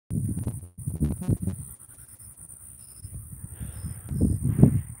Morning,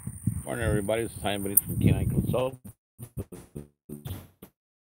 everybody. It's San Benito Consultants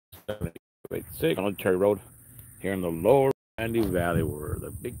 786 Military Road here in the lower Sandy Valley, where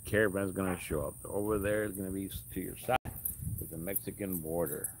the big caravan is going to show up. Over there is going to be to your side with the Mexican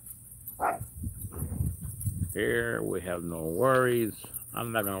border. Here we have no worries.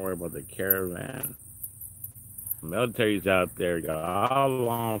 I'm not going to worry about the caravan. The military's out there, got all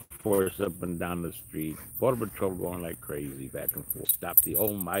law enforcement up and down the street, border patrol going like crazy back and forth. Stop the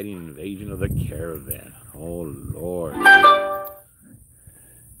almighty invasion of the caravan. Oh Lord.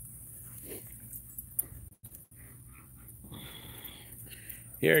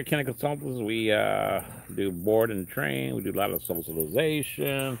 Here at Kenny Consultants, we do board and train. We do a lot of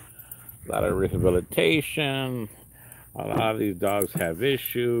socialization, a lot of rehabilitation. A lot of these dogs have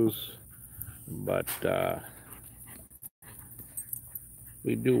issues, but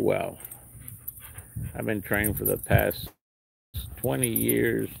we do well. I've been trained for the past 20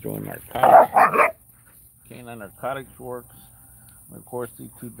 years doing narcotics, canine narcotics works. And of course, these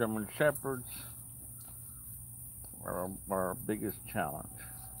two German Shepherds are our biggest challenge.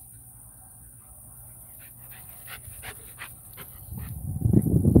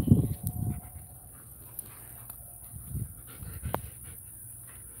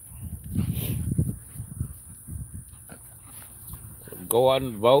 Go out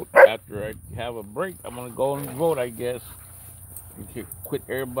and vote. After I have a break, I'm going to go and vote, I guess. You quit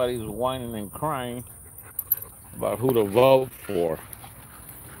everybody's whining and crying about who to vote for,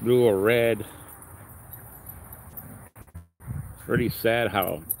 blue or red. It's pretty sad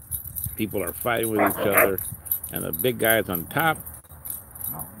how people are fighting with each other, and the big guys on top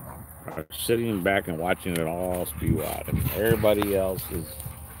are sitting back and watching it all spew out, and everybody else is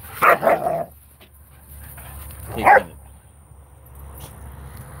taking it